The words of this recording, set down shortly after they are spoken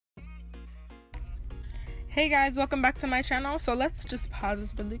Hey guys, welcome back to my channel. So let's just pause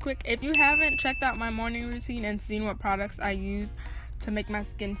this really quick. If you haven't checked out my morning routine and seen what products I use to make my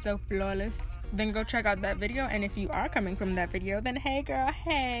skin so flawless, then go check out that video. And if you are coming from that video, then hey girl,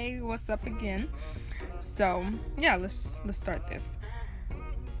 hey, what's up again? So yeah, let's start this.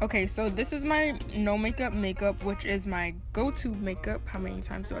 Okay, so this is my no makeup, which is my go-to makeup. How many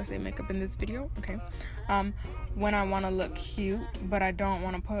times do I say makeup in this video? Okay. When I want to look cute, but I don't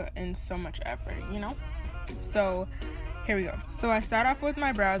want to put in so much effort, you know? So here we go. So I start off with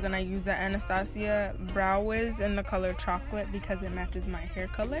my brows, and I use the Anastasia Brow Wiz in the color chocolate because it matches my hair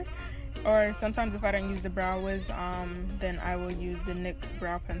color. Or sometimes if I don't use the Brow Wiz, then I will use the NYX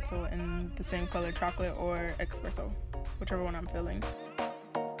brow pencil in the same color chocolate or espresso, whichever one I'm feeling.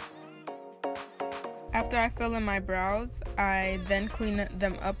 After I fill in my brows, I then clean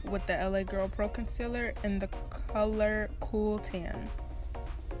them up with the LA Girl Pro Concealer in the color Cool Tan.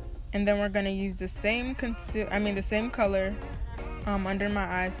 And then we're gonna use the same color under my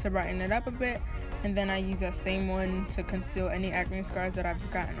eyes to brighten it up a bit. And then I use that same one to conceal any acne scars that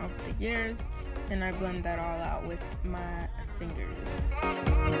I've gotten over the years. And I blend that all out with my fingers.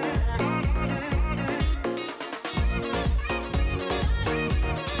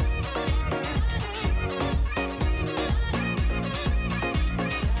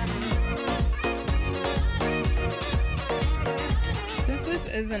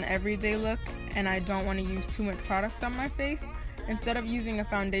 Is an everyday look and I don't want to use too much product on my face, instead of using a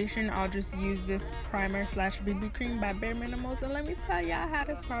foundation, I'll just use this primer slash BB cream by Bare Minimals. And let me tell y'all how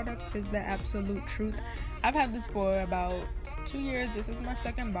this product is the absolute truth. I've had this for about 2 years. This is my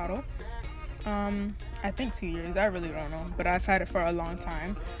second bottle. I think 2 years, I really don't know, but I've had it for a long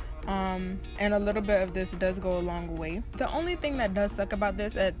time. And a little bit of this does go a long way. The only thing that does suck about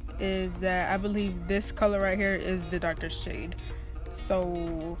this is that I believe this color right here is the darkest shade.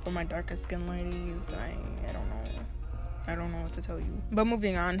 So for my darker skin ladies, I don't know what to tell you. But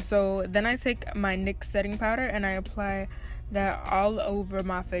moving on, so then I take my NYX setting powder and I apply that all over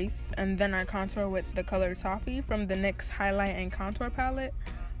my face, and then I contour with the color Toffe from the NYX highlight and contour palette,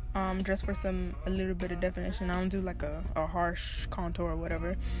 just for a little bit of definition. I don't do like a harsh contour or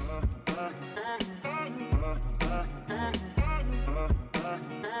whatever.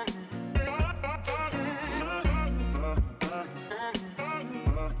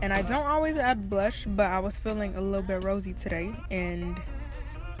 And I don't always add blush, but I was feeling a little bit rosy today, and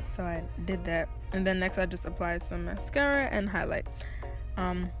so I did that. And then next I just applied some mascara and highlight.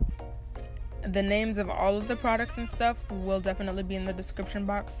 The names of all of the products and stuff will definitely be in the description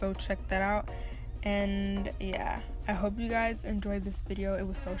box, so check that out. And yeah, I hope you guys enjoyed this video. It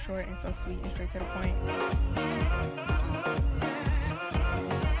was so short and so sweet and straight to the point.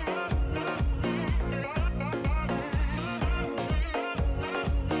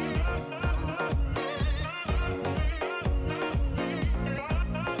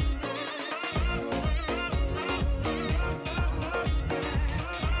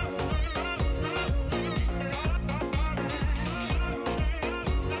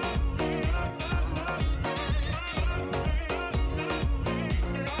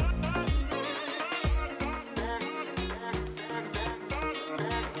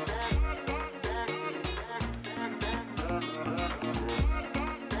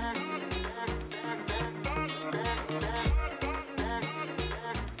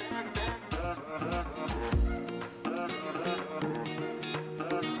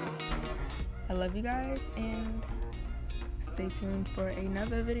 I love you guys, and stay tuned for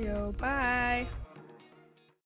another video. Bye.